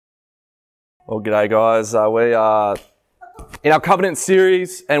Well, g'day guys. We are in our covenant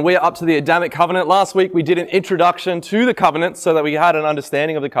series and we are up to the Adamic Covenant. Last week we did an introduction to the covenant so that we had an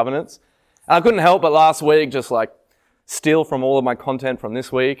understanding of the covenants. And I couldn't help but last week just steal from all of my content from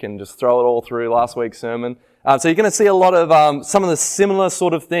this week and just throw it all through last week's sermon. So you're going to see a lot of some of the similar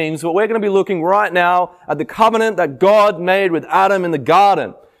sort of themes, but we're going to be looking right now at the covenant that God made with Adam in the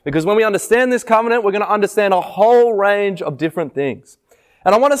garden. Because when we understand this covenant, we're going to understand a whole range of different things.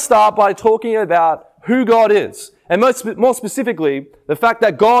 And I want to start by talking about who God is. And more specifically, the fact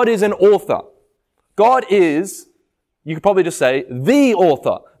that God is an author. God is, you could probably just say, the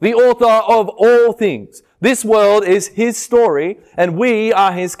author of all things. This world is His story, and we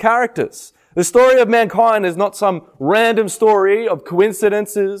are His characters. The story of mankind is not some random story of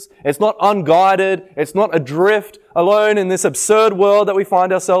coincidences. It's not unguided. It's not adrift alone in this absurd world that we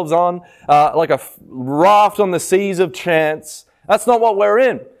find ourselves on, like a raft on the seas of chance. That's not what we're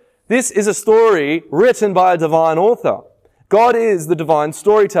in. This is a story written by a divine author. God is the divine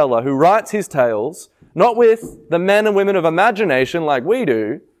storyteller who writes His tales, not with the men and women of imagination like we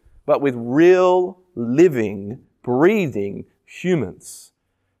do, but with real, living, breathing humans.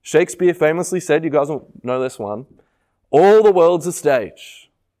 Shakespeare famously said, you guys will know this one, all the world's a stage,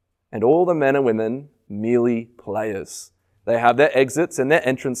 and all the men and women merely players. They have their exits and their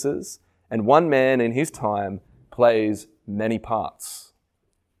entrances, and one man in his time plays many parts.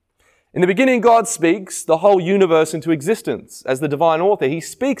 In the beginning, God speaks the whole universe into existence. As the divine author, He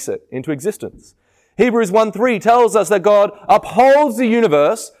speaks it into existence. Hebrews 1:3 tells us that God upholds the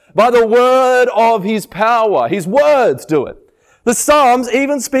universe by the word of His power. His words do it. The Psalms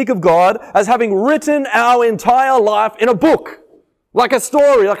even speak of God as having written our entire life in a book, like a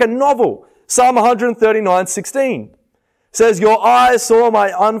story, like a novel. Psalm 139:16 says, your eyes saw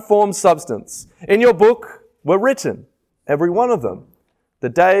my unformed substance. In your book were written, every one of them, the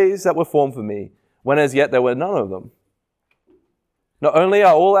days that were formed for me, when as yet there were none of them. Not only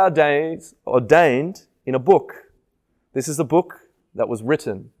are all our days ordained in a book, this is the book that was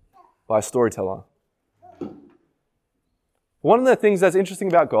written by a storyteller. One of the things that's interesting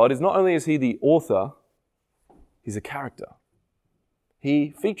about God is not only is He the author, He's a character.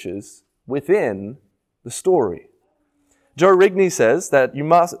 He features within the story. Joe Rigney says that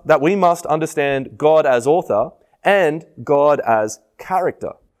we must understand God as author and God as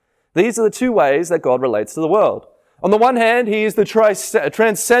character. These are the two ways that God relates to the world. On the one hand, He is the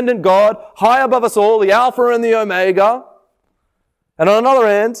transcendent God, high above us all, the Alpha and the Omega. And on another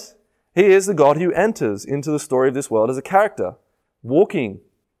hand, He is the God who enters into the story of this world as a character, walking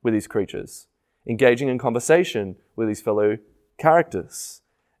with His creatures, engaging in conversation with His fellow characters,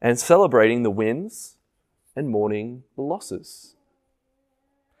 and celebrating the wins and mourning the losses.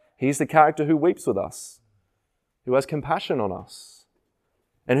 He's the character who weeps with us, who has compassion on us,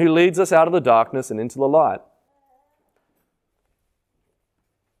 and who leads us out of the darkness and into the light.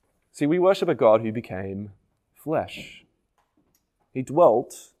 See, we worship a God who became flesh. He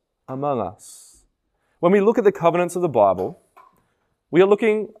dwelt among us. When we look at the covenants of the Bible, we are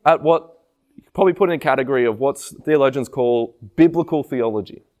looking at what you could probably put in a category of what theologians call biblical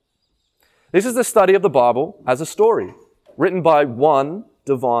theology. This is the study of the Bible as a story, written by one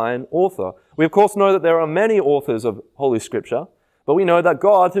divine author. We of course know that there are many authors of Holy Scripture, but we know that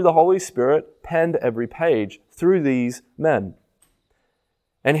God, through the Holy Spirit, penned every page through these men.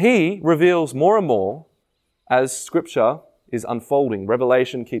 And He reveals more and more as Scripture is unfolding.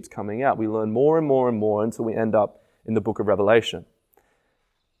 Revelation keeps coming out. We learn more and more and more until we end up in the book of Revelation.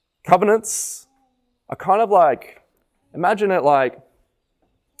 Covenants are kind of like, imagine it like,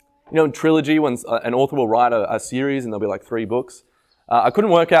 in trilogy when an author will write a series and there'll be like 3 books. I couldn't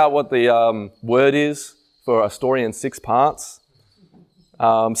work out what the word is for a story in 6 parts.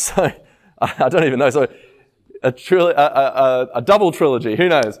 So I don't even know. So a double trilogy, who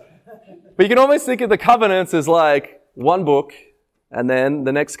knows? But you can almost think of the covenants as like one book, and then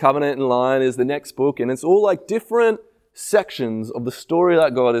the next covenant in line is the next book, and it's all like different sections of the story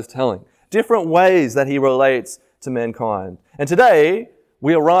that God is telling, different ways that He relates to mankind. And today,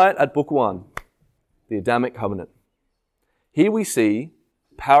 we are right at book 1, the Adamic Covenant. Here we see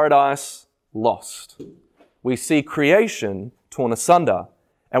paradise lost. We see creation torn asunder,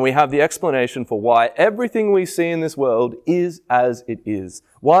 and we have the explanation for why everything we see in this world is as it is,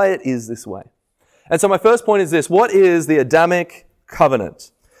 why it is this way. And so my first point is this: what is the Adamic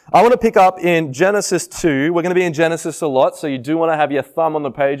Covenant? I want to pick up in Genesis 2. We're going to be in Genesis a lot, so you do want to have your thumb on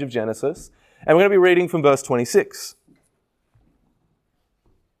the page of Genesis. And we're going to be reading from verse 26.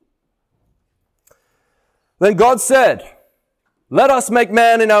 Then God said, let us make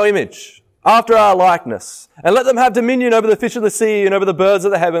man in our image, after our likeness, and let them have dominion over the fish of the sea, and over the birds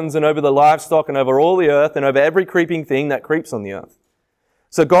of the heavens, and over the livestock, and over all the earth, and over every creeping thing that creeps on the earth.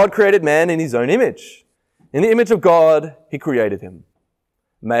 So God created man in his own image. In the image of God, he created him.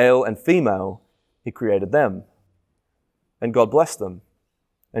 Male and female, he created them. And God blessed them.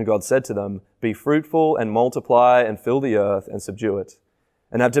 And God said to them, be fruitful and multiply and fill the earth and subdue it,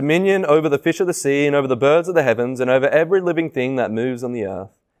 and have dominion over the fish of the sea, and over the birds of the heavens, and over every living thing that moves on the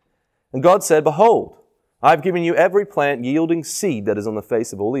earth. And God said, behold, I have given you every plant yielding seed that is on the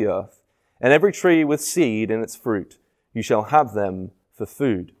face of all the earth, and every tree with seed in its fruit. You shall have them for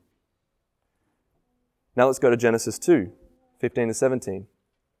food. Now let's go to Genesis 2, 15 to 17.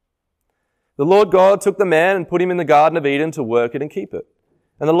 The Lord God took the man and put him in the Garden of Eden to work it and keep it.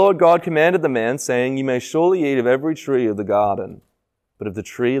 And the Lord God commanded the man, saying, you may surely eat of every tree of the garden, but of the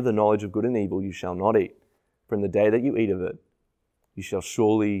tree of the knowledge of good and evil you shall not eat. For in the day that you eat of it, you shall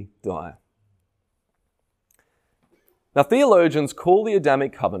surely die. Now, theologians call the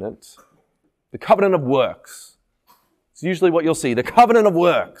Adamic Covenant the covenant of works. It's usually what you'll see, the covenant of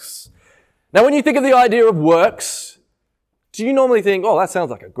works. Now, when you think of the idea of works, do you normally think, oh, that sounds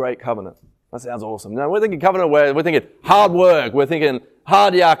like a great covenant? That sounds awesome. No, we're thinking covenant of work, we're thinking hard work, we're thinking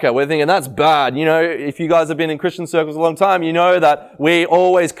hard yakka, we're thinking that's bad. You know, if you guys have been in Christian circles a long time, you know that we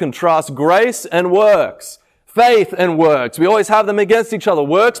always contrast grace and works. Faith and works. We always have them against each other.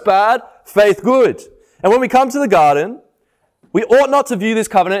 Works bad, faith good. And when we come to the garden, we ought not to view this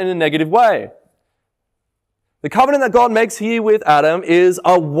covenant in a negative way. The covenant that God makes here with Adam is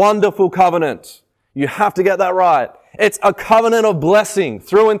a wonderful covenant. You have to get that right. It's a covenant of blessing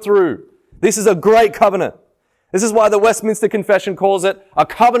through and through. This is a great covenant. This is why the Westminster Confession calls it a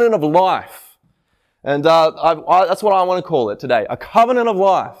covenant of life. And that's what I want to call it today, a covenant of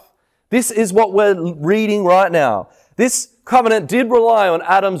life. This is what we're reading right now. This covenant did rely on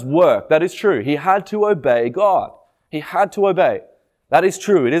Adam's work. That is true. He had to obey God. He had to obey. That is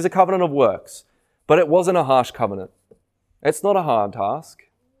true. It is a covenant of works. But it wasn't a harsh covenant. It's not a hard task.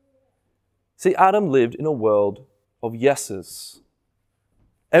 See, Adam lived in a world of yeses.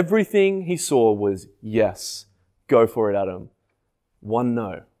 Everything he saw was yes. Go for it, Adam. One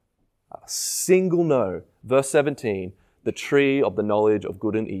no. A single no. Verse 17, the tree of the knowledge of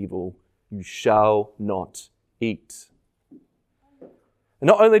good and evil you shall not eat. And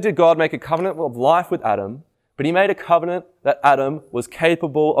not only did God make a covenant of life with Adam, but he made a covenant that Adam was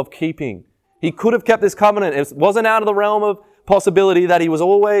capable of keeping. He could have kept this covenant. It wasn't out of the realm of possibility that he was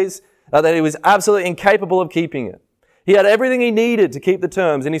absolutely incapable of keeping it. He had everything he needed to keep the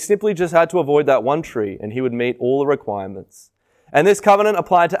terms, and he simply just had to avoid that one tree, and he would meet all the requirements. And this covenant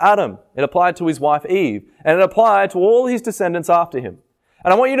applied to Adam. It applied to his wife Eve, and it applied to all his descendants after him.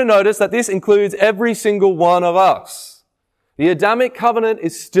 And I want you to notice that this includes every single one of us. The Adamic covenant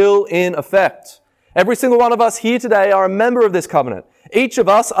is still in effect. Every single one of us here today are a member of this covenant. Each of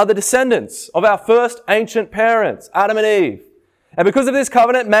us are the descendants of our first ancient parents, Adam and Eve. And because of this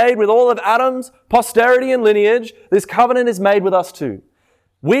covenant made with all of Adam's posterity and lineage, this covenant is made with us too.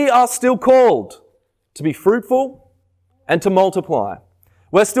 We are still called to be fruitful and to multiply.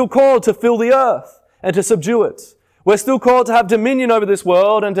 We're still called to fill the earth and to subdue it. We're still called to have dominion over this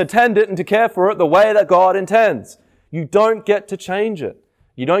world and to tend it and to care for it the way that God intends. You don't get to change it.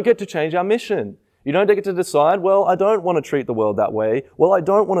 You don't get to change our mission. You don't get to decide, well, I don't want to treat the world that way. Well, I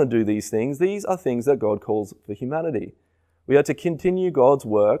don't want to do these things. These are things that God calls for humanity. We are to continue God's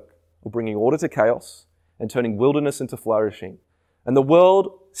work of bringing order to chaos and turning wilderness into flourishing. And the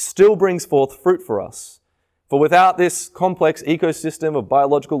world still brings forth fruit for us. For without this complex ecosystem of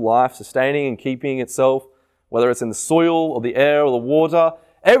biological life sustaining and keeping itself, whether it's in the soil or the air or the water,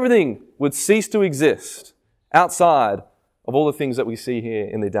 everything would cease to exist outside of all the things that we see here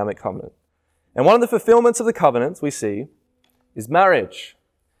in the Adamic Covenant. And one of the fulfillments of the covenants we see is marriage.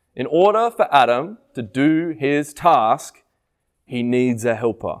 In order for Adam to do his task, he needs a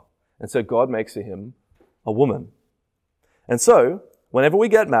helper. And so God makes for him a woman. And so, whenever we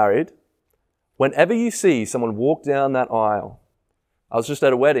get married, whenever you see someone walk down that aisle, I was just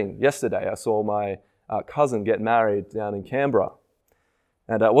at a wedding yesterday. I saw my cousin get married down in Canberra.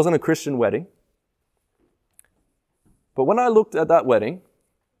 And it wasn't a Christian wedding. But when I looked at that wedding,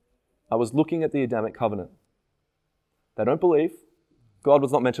 I was looking at the Adamic Covenant. They don't believe. God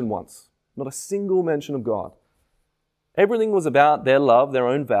was not mentioned once. Not a single mention of God. Everything was about their love, their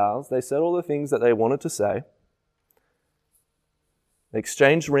own vows. They said all the things that they wanted to say. They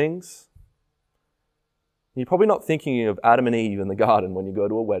exchanged rings. You're probably not thinking of Adam and Eve in the garden when you go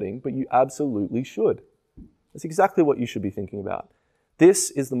to a wedding, but you absolutely should. That's exactly what you should be thinking about. This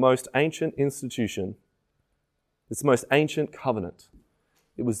is the most ancient institution. It's the most ancient covenant.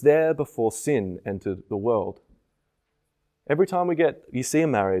 It was there before sin entered the world. Every time you see a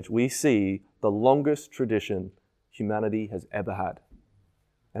marriage, we see the longest tradition humanity has ever had.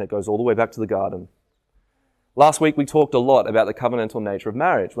 And it goes all the way back to the garden. Last week we talked a lot about the covenantal nature of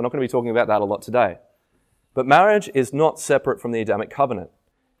marriage. We're not going to be talking about that a lot today. But marriage is not separate from the Adamic covenant.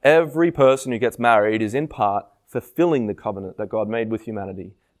 Every person who gets married is in part fulfilling the covenant that God made with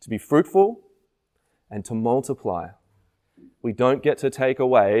humanity, to be fruitful and to multiply. We don't get to take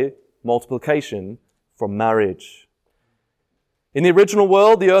away multiplication from marriage. In the original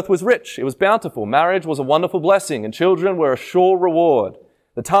world, the earth was rich. It was bountiful. Marriage was a wonderful blessing, and children were a sure reward.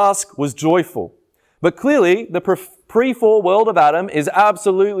 The task was joyful. But clearly, the pre-fall world of Adam is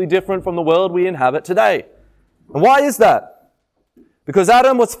absolutely different from the world we inhabit today. And why is that? Because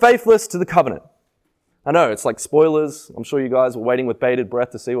Adam was faithless to the covenant. I know, it's like spoilers. I'm sure you guys were waiting with bated breath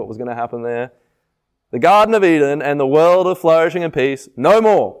to see what was going to happen there. The Garden of Eden and the world of flourishing and peace, no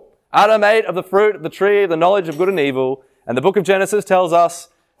more. Adam ate of the fruit of the tree of the knowledge of good and evil, and the book of Genesis tells us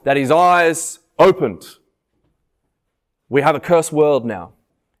that his eyes opened. We have a cursed world now.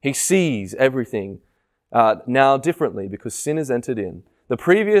 He sees everything now differently because sin has entered in. The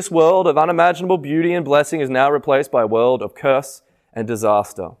previous world of unimaginable beauty and blessing is now replaced by a world of curse and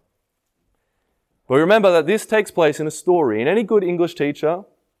disaster. But remember that this takes place in a story. And any good English teacher,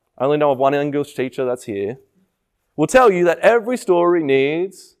 I only know of one English teacher that's here, will tell you that every story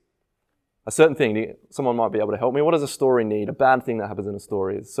needs a certain thing. Someone might be able to help me. What does a story need? A bad thing that happens in a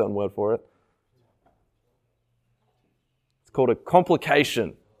story is a certain word for it. It's called a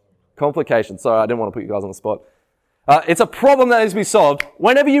complication. Complication. Sorry, I didn't want to put you guys on the spot. It's a problem that needs to be solved.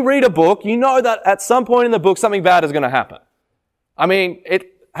 Whenever you read a book, you know that at some point in the book, something bad is going to happen. I mean,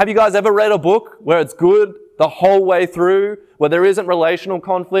 have you guys ever read a book where it's good the whole way through, where there isn't relational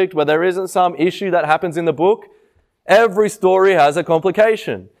conflict, where there isn't some issue that happens in the book? Every story has a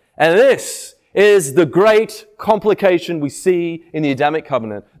complication. And this is the great complication we see in the Adamic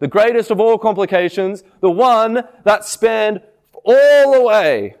covenant. The greatest of all complications, the one that spanned all the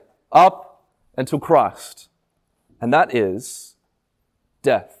way up until Christ. And that is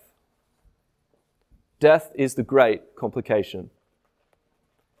death. Death is the great complication.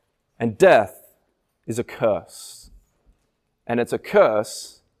 And death is a curse. And it's a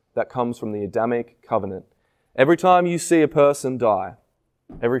curse that comes from the Adamic covenant. Every time you see a person die,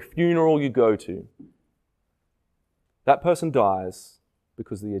 every funeral you go to, that person dies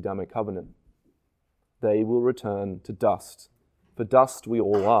because of the Adamic covenant. They will return to dust. For dust we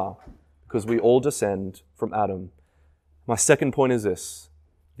all are, because we all descend from Adam. My second point is this: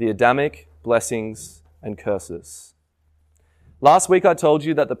 the Adamic blessings and curses. Last week I told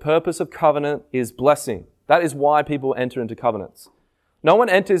you that the purpose of covenant is blessing. That is why people enter into covenants. No one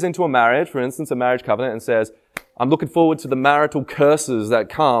enters into a marriage, for instance, a marriage covenant, and says, I'm looking forward to the marital curses that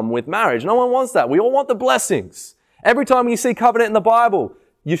come with marriage. No one wants that. We all want the blessings. Every time you see covenant in the Bible,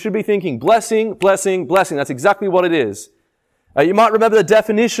 you should be thinking blessing, blessing, blessing. That's exactly what it is. You might remember the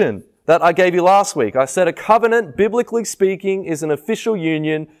definition that I gave you last week. I said a covenant, biblically speaking, is an official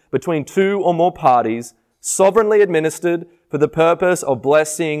union between two or more parties, sovereignly administered for the purpose of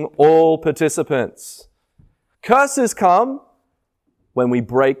blessing all participants. Curses come when we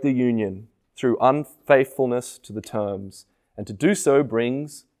break the union through unfaithfulness to the terms, and to do so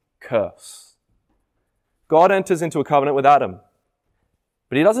brings curse. God enters into a covenant with Adam,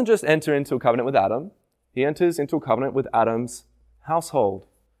 but he doesn't just enter into a covenant with Adam, he enters into a covenant with Adam's household,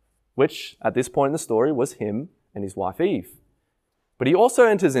 which at this point in the story was him and his wife Eve. But he also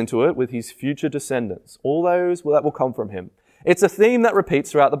enters into it with his future descendants, all those that will come from him. It's a theme that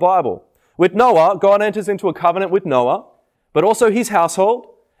repeats throughout the Bible. With Noah, God enters into a covenant with Noah, but also his household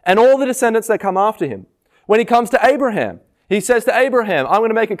and all the descendants that come after him. When he comes to Abraham, he says to Abraham, I'm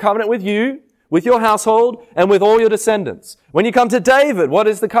going to make a covenant with you, with your household, and with all your descendants. When you come to David, what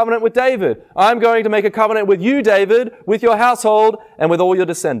is the covenant with David? I'm going to make a covenant with you, David, with your household, and with all your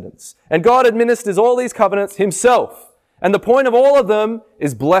descendants. And God administers all these covenants himself. And the point of all of them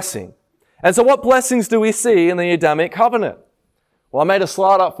is blessing. And so what blessings do we see in the Adamic covenant? Well, I made a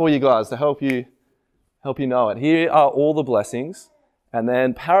slide up for you guys to help you know it. Here are all the blessings, and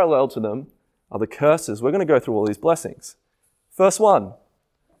then parallel to them are the curses. We're going to go through all these blessings. First one,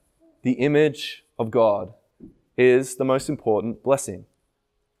 the image of God is the most important blessing.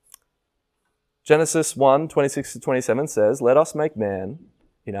 Genesis 1:26-27 says, let us make man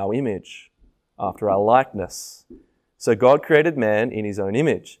in our image, after our likeness. So God created man in his own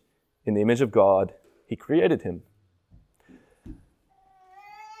image. In the image of God, he created him.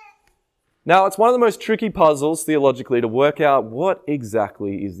 Now, it's one of the most tricky puzzles theologically to work out what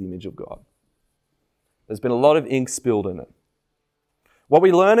exactly is the image of God. There's been a lot of ink spilled in it. What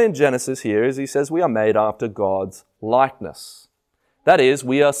we learn in Genesis here is he says we are made after God's likeness. That is,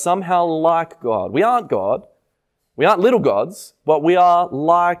 we are somehow like God. We aren't God. We aren't little gods, but we are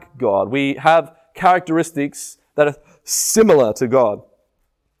like God. We have characteristics that are similar to God.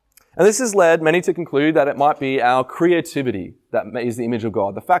 And this has led many to conclude that it might be our creativity that is the image of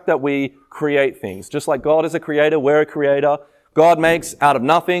God. The fact that we create things. Just like God is a creator, we're a creator. God makes out of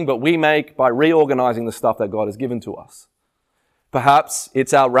nothing, but we make by reorganizing the stuff that God has given to us. Perhaps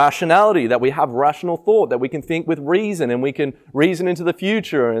it's our rationality, that we have rational thought, that we can think with reason and we can reason into the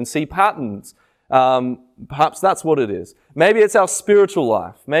future and see patterns. Perhaps that's what it is. Maybe it's our spiritual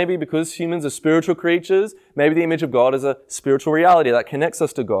life. Maybe because humans are spiritual creatures, maybe the image of God is a spiritual reality that connects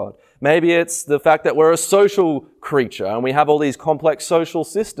us to God. Maybe it's the fact that we're a social creature and we have all these complex social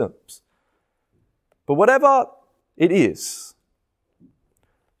systems. But whatever it is,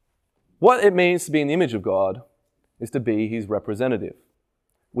 what it means to be in the image of God is to be his representative.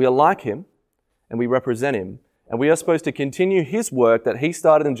 We are like him and we represent him, and we are supposed to continue his work that he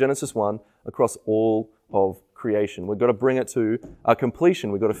started in Genesis 1 across all of creation. We've got to bring it to a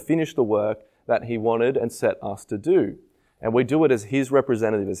completion. We've got to finish the work that he wanted and set us to do. And we do it as his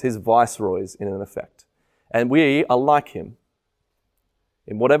representative, as his viceroys in an effect. And we are like him.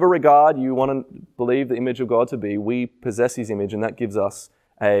 In whatever regard you want to believe the image of God to be, we possess his image, and that gives us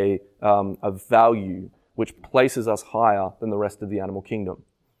a value which places us higher than the rest of the animal kingdom.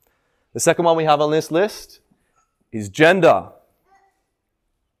 The second one we have on this list is gender.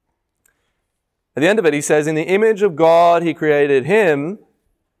 At the end of it, he says, in the image of God, he created him,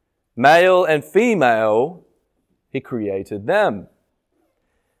 male and female, he created them.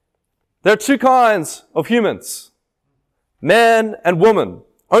 There are two kinds of humans, man and woman,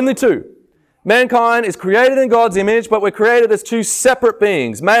 only two. Mankind is created in God's image, but we're created as two separate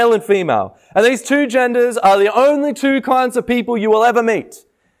beings, male and female. And these two genders are the only two kinds of people you will ever meet.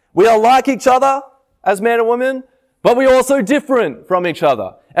 We are like each other as man and woman, but we're also different from each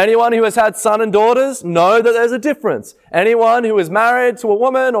other. Anyone who has had sons and daughters know that there's a difference. Anyone who is married to a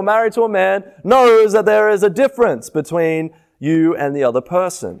woman or married to a man knows that there is a difference between you and the other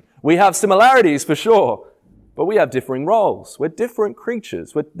person. We have similarities for sure, but we have differing roles. We're different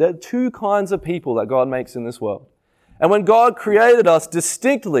creatures. There are two kinds of people that God makes in this world. And when God created us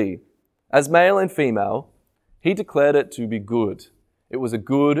distinctly as male and female, he declared it to be good. It was a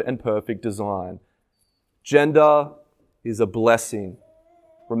good and perfect design. Gender is a blessing.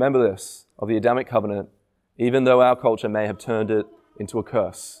 Remember this, of the Adamic Covenant, even though our culture may have turned it into a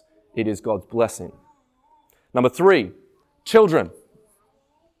curse, it is God's blessing. Number 3, children.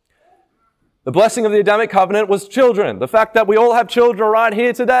 The blessing of the Adamic Covenant was children. The fact that we all have children right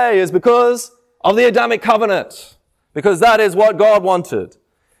here today is because of the Adamic Covenant, because that is what God wanted.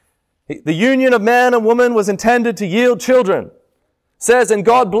 The union of man and woman was intended to yield children. It says, and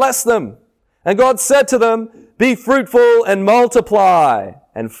God blessed them. And God said to them, be fruitful and multiply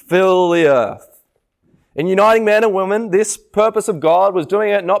and fill the earth. In uniting man and woman, this purpose of God was doing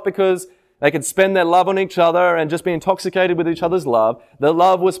it not because they could spend their love on each other and just be intoxicated with each other's love. Their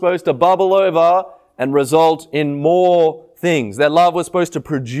love was supposed to bubble over and result in more things. Their love was supposed to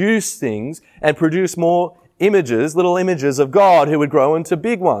produce things and produce more images, little images of God who would grow into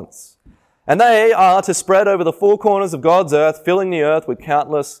big ones. And they are to spread over the four corners of God's earth, filling the earth with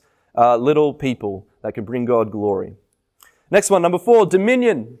countless little people that can bring God glory. Next one, number 4,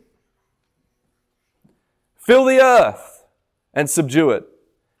 dominion. Fill the earth and subdue it,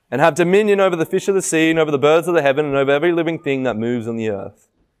 and have dominion over the fish of the sea and over the birds of the heaven and over every living thing that moves on the earth.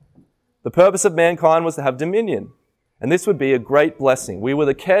 The purpose of mankind was to have dominion, and this would be a great blessing. We were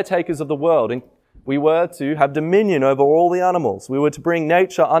the caretakers of the world, and we were to have dominion over all the animals. We were to bring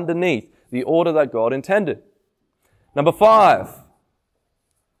nature underneath the order that God intended. Number 5,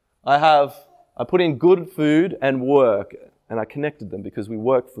 I put in good food and work, and I connected them because we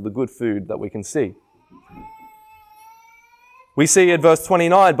work for the good food that we can see. We see in verse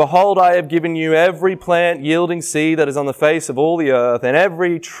 29, behold, I have given you every plant yielding seed that is on the face of all the earth, and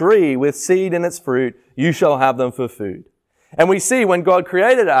every tree with seed in its fruit, you shall have them for food. And we see when God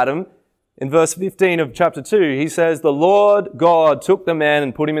created Adam, in verse 15 of chapter 2, he says, the Lord God took the man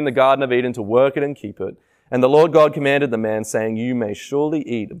and put him in the Garden of Eden to work it and keep it. And the Lord God commanded the man, saying, you may surely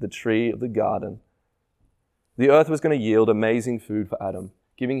eat of the tree of the garden. The earth was going to yield amazing food for Adam,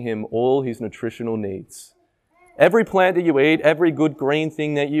 giving him all his nutritional needs. Every plant that you eat, every good green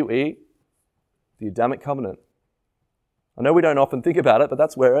thing that you eat, the Adamic Covenant. I know we don't often think about it, but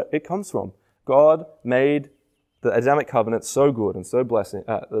that's where it comes from. God made the Adamic Covenant so good and so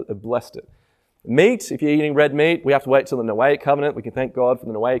blessed it. Meat, if you're eating red meat, we have to wait till the Noahic covenant. We can thank God for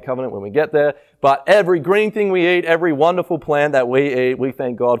the Noahic covenant when we get there. But every green thing we eat, every wonderful plant that we eat, we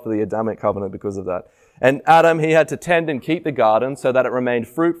thank God for the Adamic covenant because of that. And Adam, he had to tend and keep the garden so that it remained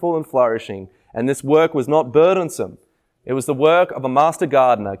fruitful and flourishing. And this work was not burdensome. It was the work of a master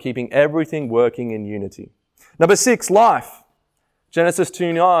gardener, keeping everything working in unity. Number 6, life. Genesis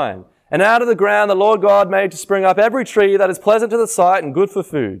 2:9. And out of the ground the Lord God made to spring up every tree that is pleasant to the sight and good for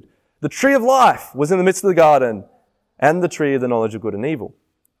food. The tree of life was in the midst of the garden, and the tree of the knowledge of good and evil.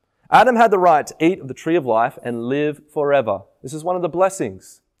 Adam had the right to eat of the tree of life and live forever. This is one of the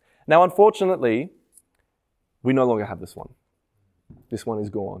blessings. Now, unfortunately, we no longer have this one. This one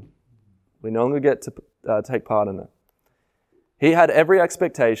is gone. We no longer get to take part in it. He had every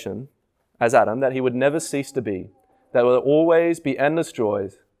expectation, as Adam, that he would never cease to be. There will always be endless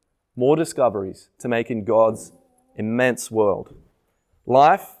joys, more discoveries to make in God's immense world.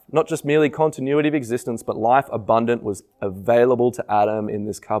 Life, not just merely continuity of existence, but life abundant was available to Adam in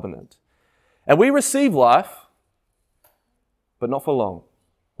this covenant. And we receive life, but not for long.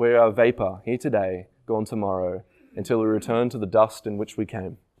 We are a vapor, here today, gone tomorrow, until we return to the dust in which we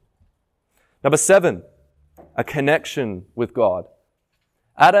came. Number 7, a connection with God.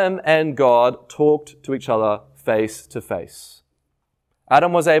 Adam and God talked to each other face to face.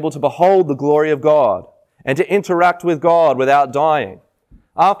 Adam was able to behold the glory of God and to interact with God without dying.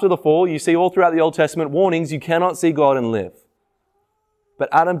 After the fall, you see all throughout the Old Testament warnings, you cannot see God and live. But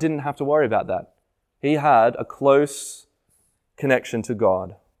Adam didn't have to worry about that. He had a close connection to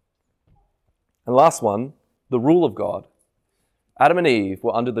God. And last one, the rule of God. Adam and Eve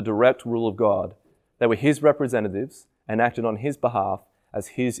were under the direct rule of God. They were his representatives and acted on his behalf as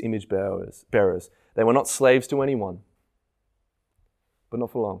his image bearers. They were not slaves to anyone, but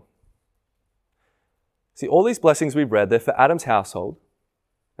not for long. See, all these blessings we've read, they're for Adam's household.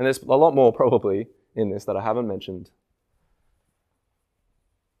 And there's a lot more probably in this that I haven't mentioned.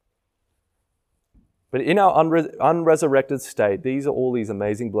 But in our unresurrected state, these are all these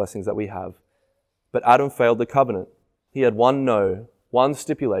amazing blessings that we have. But Adam failed the covenant. He had one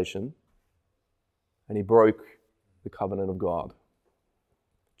stipulation, and he broke the covenant of God.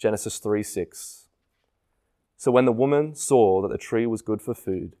 Genesis 3:6. So when the woman saw that the tree was good for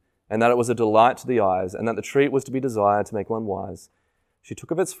food, and that it was a delight to the eyes, and that the tree was to be desired to make one wise, she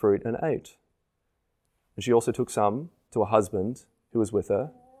took of its fruit and ate. And she also took some to a husband who was with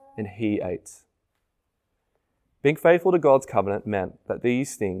her, and he ate. Being faithful to God's covenant meant that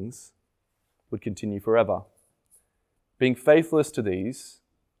these things would continue forever. Being faithless to these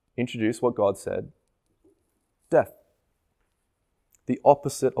introduced what God said: death. The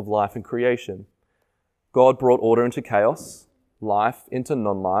opposite of life and creation. God brought order into chaos, life into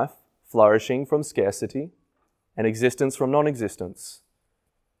non-life, flourishing from scarcity, and existence from non-existence.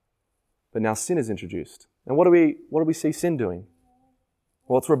 But now sin is introduced. And what do we see sin doing?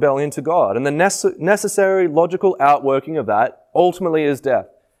 Well, it's rebellion to God. And the necessary logical outworking of that ultimately is death.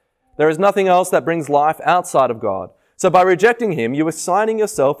 There is nothing else that brings life outside of God. So by rejecting him, you are signing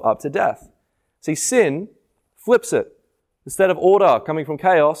yourself up to death. See, sin flips it. Instead of order coming from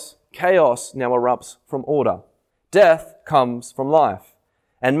chaos, chaos now erupts from order. Death comes from life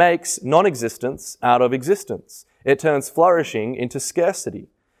and makes non-existence out of existence. It turns flourishing into scarcity.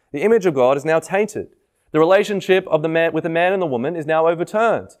 The image of God is now tainted. The relationship of the man with the man and the woman is now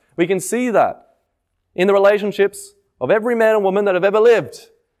overturned. We can see that in the relationships of every man and woman that have ever lived.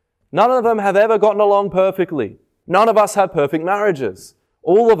 None of them have ever gotten along perfectly. None of us have perfect marriages.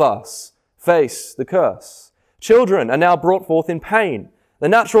 All of us face the curse. Children are now brought forth in pain. The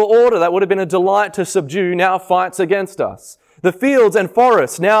natural order that would have been a delight to subdue now fights against us. The fields and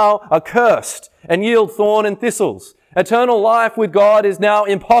forests now are cursed and yield thorn and thistles. Eternal life with God is now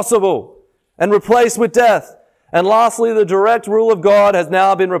impossible and replaced with death. And lastly, the direct rule of God has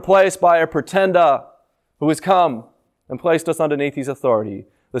now been replaced by a pretender who has come and placed us underneath his authority,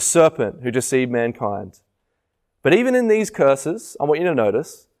 the serpent who deceived mankind. But even in these curses, I want you to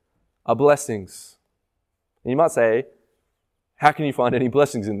notice, are blessings. And you might say, how can you find any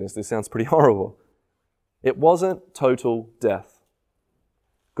blessings in this? This sounds pretty horrible. It wasn't total death.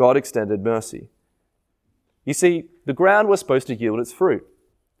 God extended mercy. You see, the ground was supposed to yield its fruit,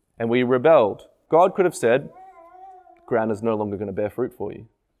 and we rebelled. God could have said, the ground is no longer going to bear fruit for you.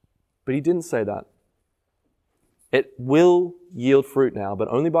 But he didn't say that. It will yield fruit now, but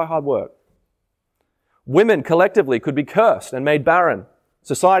only by hard work. Women collectively could be cursed and made barren.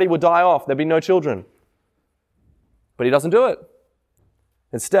 Society would die off. There'd be no children. But he doesn't do it.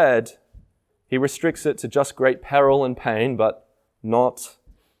 Instead, he restricts it to just great peril and pain, but not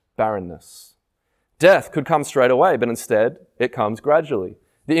barrenness. Death could come straight away, but instead it comes gradually.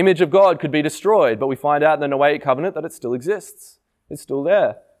 The image of God could be destroyed, but we find out in the Noahic covenant that it still exists. It's still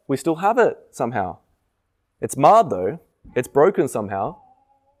there. We still have it somehow. It's marred though. It's broken somehow.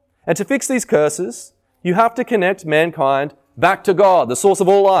 And to fix these curses, you have to connect mankind back to God, the source of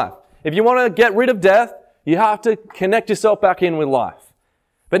all life. If you want to get rid of death, you have to connect yourself back in with life.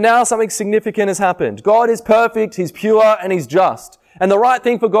 But now something significant has happened. God is perfect, He's pure, and He's just. And the right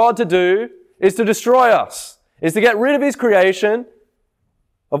thing for God to do is to destroy us, is to get rid of His creation,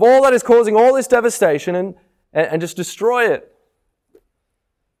 of all that is causing all this devastation, and just destroy it.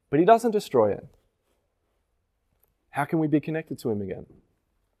 But He doesn't destroy it. How can we be connected to Him again?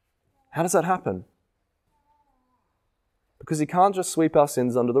 How does that happen? Because He can't just sweep our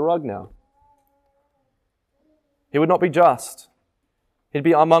sins under the rug now. He would not be just. He'd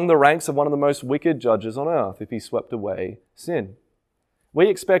be among the ranks of one of the most wicked judges on earth if He swept away sin. We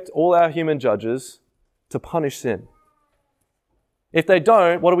expect all our human judges to punish sin. If they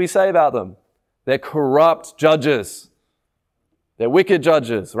don't, what do we say about them? They're corrupt judges. They're wicked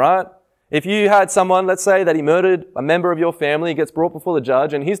judges, right? If you had someone, let's say that he murdered a member of your family, he gets brought before the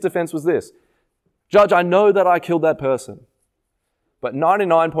judge, and his defense was this: Judge, I know that I killed that person, but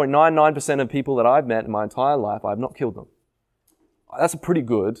 99.99% of people that I've met in my entire life, I've not killed them. That's a pretty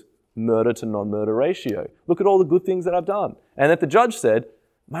good murder to non-murder ratio. Look at all the good things that I've done. And if the judge said,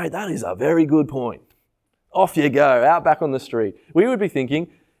 mate, that is a very good point. Off you go, out back on the street. We would be thinking,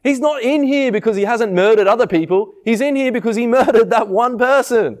 he's not in here because he hasn't murdered other people. He's in here because he murdered that one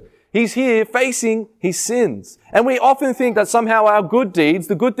person. He's here facing his sins. And we often think that somehow our good deeds,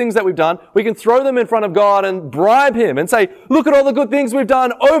 the good things that we've done, we can throw them in front of God and bribe Him and say, look at all the good things we've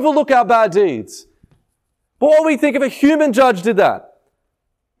done, overlook our bad deeds. But what do we think if a human judge did that?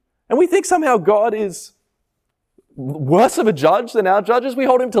 And we think somehow God is worse of a judge than our judges. We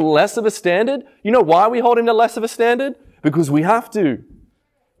hold Him to less of a standard. You know why we hold Him to less of a standard? Because we have to.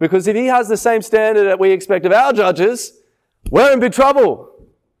 Because if He has the same standard that we expect of our judges, we're in big trouble.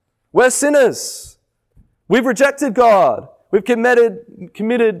 We're sinners. We've rejected God. We've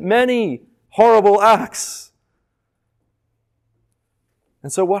committed many horrible acts.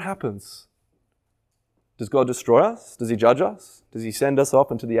 And so what happens? Does God destroy us? Does He judge us? Does He send us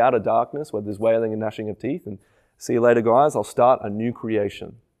off into the outer darkness where there's wailing and gnashing of teeth and see you later, guys, I'll start a new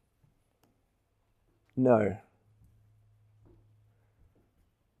creation? No.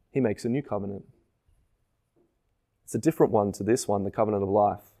 He makes a new covenant. It's a different one to this one, the covenant of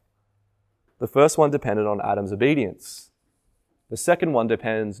life. The first one depended on Adam's obedience. The second one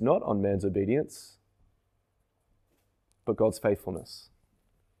depends not on man's obedience, but God's faithfulness.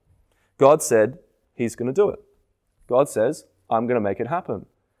 God said He's going to do it. God says, I'm going to make it happen.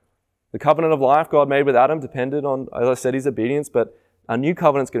 The covenant of life God made with Adam depended on, as I said, his obedience, but a new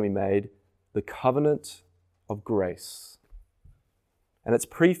covenant's going to be made, the covenant of grace. And it's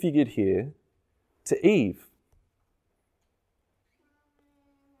prefigured here to Eve.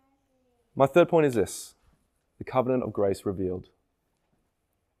 My third point is this: the covenant of grace revealed.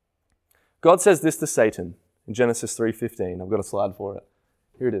 God says this to Satan in Genesis 3:15. I've got a slide for it.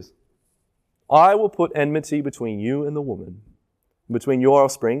 Here it is. I will put enmity between you and the woman, between your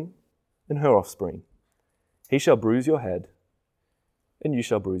offspring and her offspring. He shall bruise your head, and you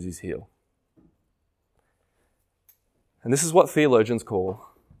shall bruise his heel. And this is what theologians call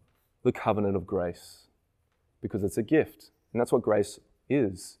the covenant of grace, because it's a gift. And that's what grace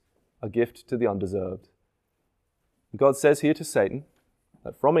is, a gift to the undeserved. God says here to Satan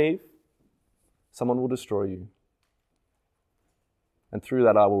that from Eve, someone will destroy you. And through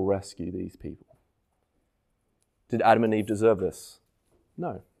that, I will rescue these people. Did Adam and Eve deserve this?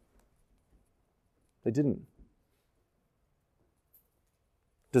 No. They didn't.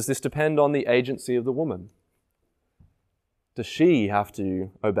 Does this depend on the agency of the woman? Does she have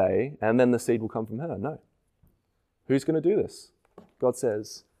to obey and then the seed will come from her? No. Who's going to do this? God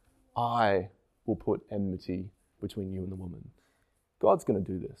says, I will put enmity between you and the woman. God's going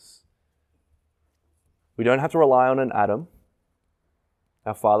to do this. We don't have to rely on an Adam,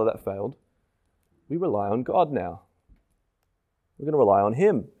 our father that failed. We rely on God now. We're going to rely on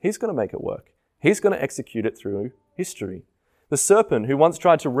Him. He's going to make it work. He's going to execute it through history. The serpent who once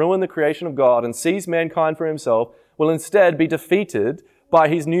tried to ruin the creation of God and seize mankind for himself will instead be defeated by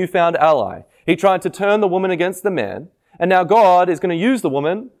his newfound ally. He tried to turn the woman against the man, and now God is going to use the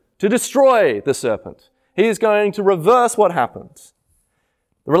woman to destroy the serpent. He is going to reverse what happened.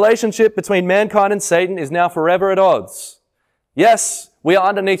 The relationship between mankind and Satan is now forever at odds. Yes, we are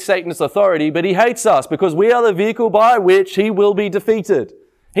underneath Satan's authority, but he hates us because we are the vehicle by which he will be defeated.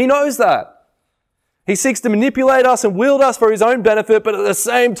 He knows that. He seeks to manipulate us and wield us for his own benefit, but at the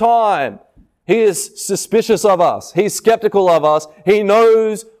same time, He is suspicious of us. He's skeptical of us. He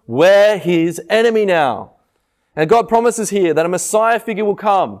knows we're his enemy now. And God promises here that a Messiah figure will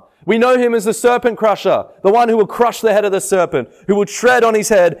come. We know him as the serpent crusher, the one who will crush the head of the serpent, who will tread on his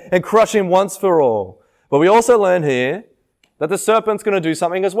head and crush him once for all. But we also learn here that the serpent's going to do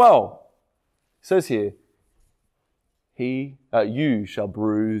something as well. It says here, you shall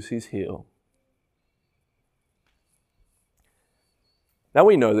bruise his heel. Now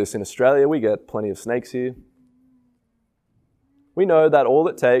we know this in Australia. We get plenty of snakes here. We know that all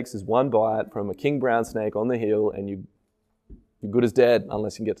it takes is one bite from a king brown snake on the heel and you're good as dead,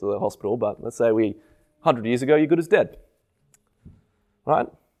 unless you can get to the hospital. But let's say 100 years ago, you're good as dead. Right?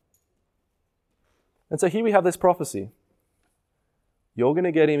 And so here we have this prophecy. You're going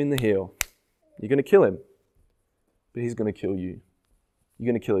to get him in the heel. You're going to kill him. But he's going to kill you.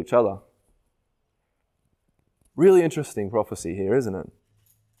 You're going to kill each other. Really interesting prophecy here, isn't it?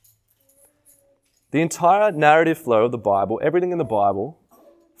 The entire narrative flow of the Bible, everything in the Bible,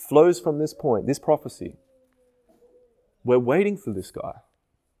 flows from this point, this prophecy. We're waiting for this guy.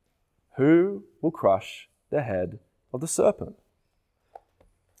 Who will crush the head of the serpent?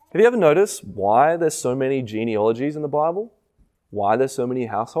 Have you ever noticed why there's so many genealogies in the Bible? Why there's so many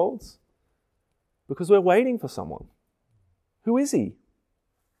households? Because we're waiting for someone. Who is he?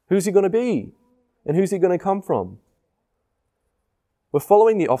 Who's he going to be? And who's he going to come from? We're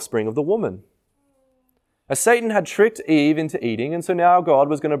following the offspring of the woman. As Satan had tricked Eve into eating, and so now God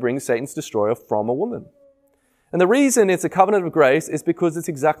was going to bring Satan's destroyer from a woman. And the reason it's a covenant of grace is because it's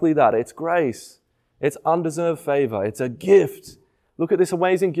exactly that. It's grace. It's undeserved favor. It's a gift. Look at this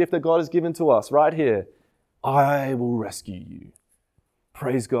amazing gift that God has given to us right here. I will rescue you.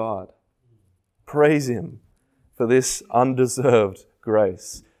 Praise God. Praise him for this undeserved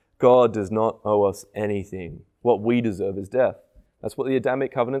grace. God does not owe us anything. What we deserve is death. That's what the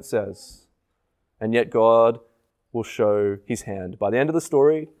Adamic Covenant says. And yet God will show his hand. By the end of the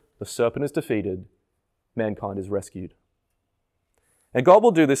story, the serpent is defeated. Mankind is rescued. And God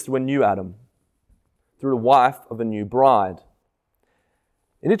will do this through a new Adam, through the wife of a new bride.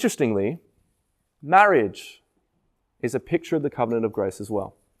 And interestingly, marriage is a picture of the covenant of grace as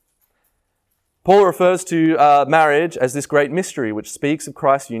well. Paul refers to marriage as this great mystery which speaks of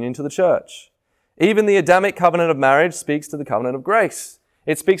Christ's union to the church. Even the Adamic covenant of marriage speaks to the covenant of grace.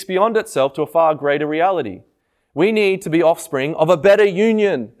 It speaks beyond itself to a far greater reality. We need to be offspring of a better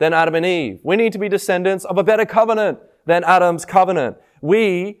union than Adam and Eve. We need to be descendants of a better covenant than Adam's covenant.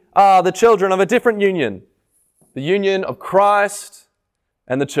 We are the children of a different union, the union of Christ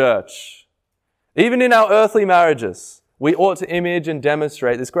and the church. Even in our earthly marriages, we ought to image and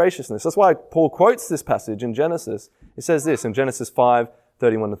demonstrate this graciousness. That's why Paul quotes this passage in Genesis. It says this in Genesis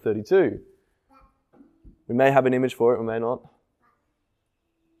 5:31-32. We may have an image for it, we may not.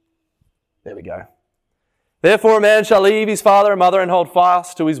 There we go. Therefore a man shall leave his father and mother and hold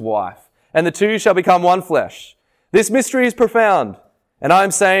fast to his wife, and the two shall become one flesh. This mystery is profound, and I am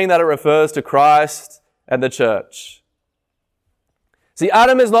saying that it refers to Christ and the church. See,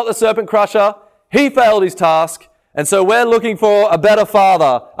 Adam is not the serpent crusher. He failed his task, and so we're looking for a better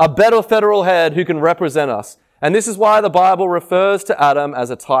father, a better federal head who can represent us. And this is why the Bible refers to Adam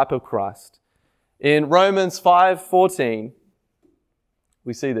as a type of Christ. In Romans 5:14,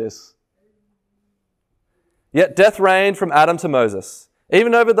 we see this. Yet death reigned from Adam to Moses,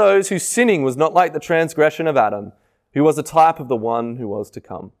 even over those whose sinning was not like the transgression of Adam, who was a type of the one who was to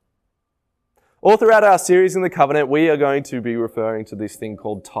come. All throughout our series in the covenant, we are going to be referring to this thing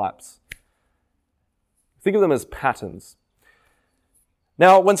called types. Think of them as patterns.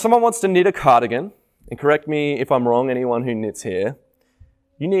 Now, when someone wants to knit a cardigan, and correct me if I'm wrong, anyone who knits here,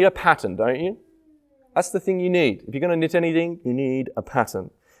 you need a pattern, don't you? That's the thing you need. If you're going to knit anything, you need a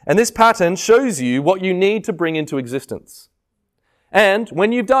pattern. And this pattern shows you what you need to bring into existence. And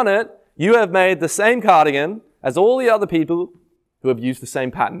when you've done it, you have made the same cardigan as all the other people who have used the same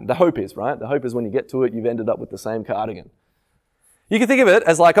pattern. The hope is, right? The hope is when you get to it, you've ended up with the same cardigan. You can think of it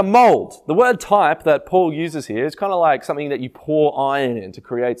as like a mold. The word type that Paul uses here is kind of like something that you pour iron in to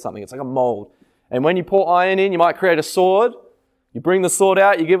create something. It's like a mold. And when you pour iron in, you might create a sword. You bring the sword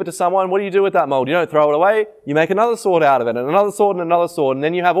out, you give it to someone. What do you do with that mold? You don't throw it away. You make another sword out of it, and another sword and another sword. And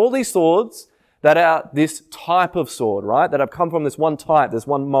then you have all these swords that are this type of sword, right? That have come from this one type, this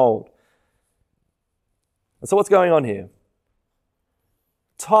one mold. And so what's going on here?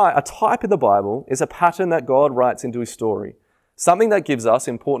 A type in the Bible is a pattern that God writes into his story. Something that gives us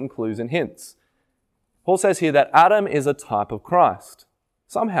important clues and hints. Paul says here that Adam is a type of Christ.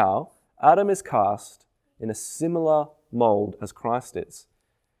 Somehow, Adam is cast in a similar mold as Christ is.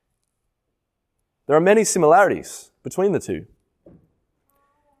 There are many similarities between the two.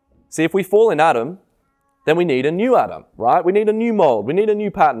 See, if we fall in Adam, then we need a new Adam, right? We need a new mold. We need a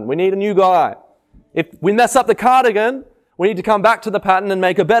new pattern. We need a new guy. If we mess up the cardigan, we need to come back to the pattern and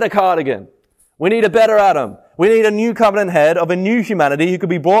make a better cardigan. We need a better Adam. We need a new covenant head of a new humanity who could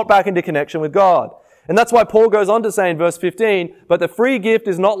be brought back into connection with God. And that's why Paul goes on to say in verse 15, but the free gift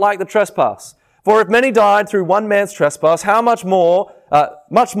is not like the trespass. For if many died through one man's trespass, how much more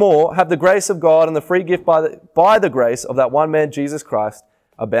have the grace of God and the free gift by the grace of that one man, Jesus Christ,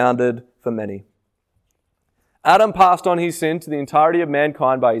 abounded for many. Adam passed on his sin to the entirety of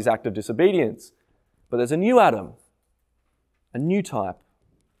mankind by his act of disobedience. But there's a new Adam, a new type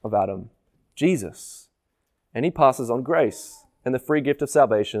of Adam, Jesus. And he passes on grace and the free gift of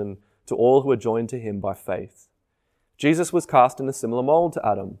salvation to all who are joined to him by faith. Jesus was cast in a similar mold to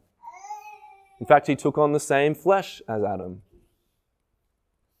Adam. In fact, he took on the same flesh as Adam.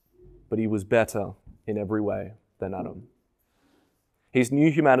 But he was better in every way than Adam. His new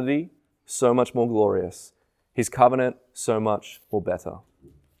humanity, so much more glorious. His covenant, so much more better.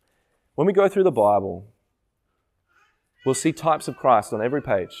 When we go through the Bible, we'll see types of Christ on every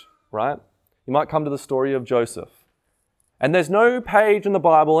page, right? You might come to the story of Joseph. And there's no page in the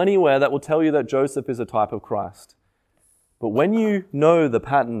Bible anywhere that will tell you that Joseph is a type of Christ. But when you know the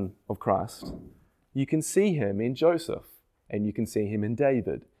pattern of Christ, you can see him in Joseph, and you can see him in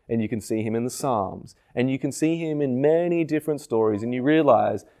David, and you can see him in the Psalms, and you can see him in many different stories, and you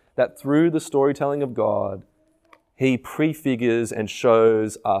realize that through the storytelling of God, he prefigures and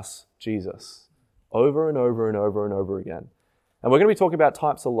shows us Jesus over and over and over and over again. And we're going to be talking about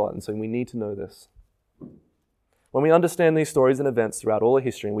types a lot, and so we need to know this. When we understand these stories and events throughout all of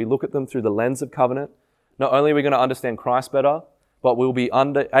history, and we look at them through the lens of covenant, not only are we going to understand Christ better, but we'll be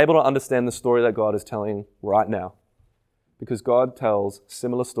able to understand the story that God is telling right now. Because God tells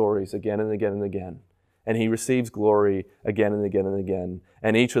similar stories again and again and again. And he receives glory again and again and again.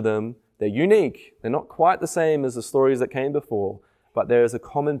 And each of them, they're unique. They're not quite the same as the stories that came before, but there is a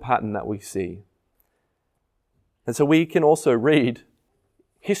common pattern that we see. And so we can also read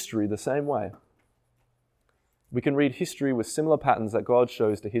history the same way. We can read history with similar patterns that God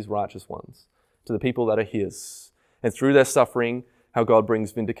shows to his righteous ones, to the people that are his. And through their suffering, how God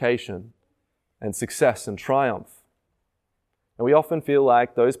brings vindication and success and triumph. And we often feel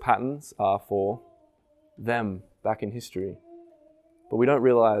like those patterns are for them back in history. But we don't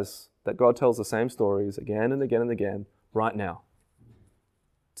realize that God tells the same stories again and again and again right now,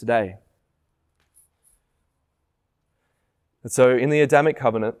 today. And so in the Adamic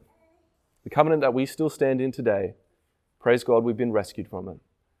Covenant, the covenant that we still stand in today, praise God, we've been rescued from it.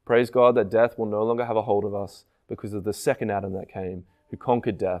 Praise God that death will no longer have a hold of us because of the second Adam that came, who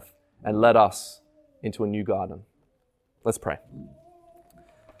conquered death and led us into a new garden. Let's pray.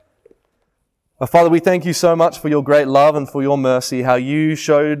 Father, we thank you so much for your great love and for your mercy, how you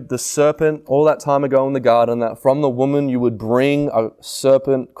showed the serpent all that time ago in the garden that from the woman you would bring a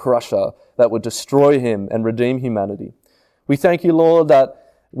serpent crusher that would destroy him and redeem humanity. We thank you, Lord, that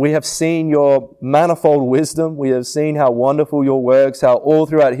we have seen your manifold wisdom. We have seen how wonderful your works, how all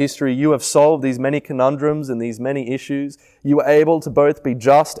throughout history you have solved these many conundrums and these many issues. You were able to both be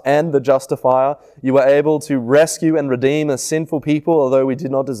just and the justifier. You were able to rescue and redeem a sinful people, although we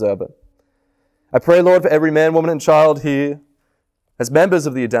did not deserve it. I pray, Lord, for every man, woman, and child here, as members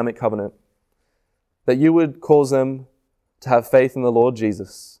of the Adamic Covenant, that you would cause them to have faith in the Lord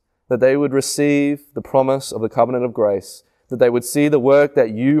Jesus, that they would receive the promise of the covenant of grace, that they would see the work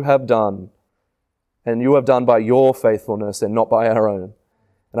that you have done, and you have done by your faithfulness and not by our own.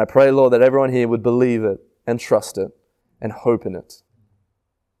 And I pray, Lord, that everyone here would believe it and trust it and hope in it.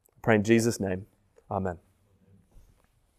 I pray in Jesus' name. Amen.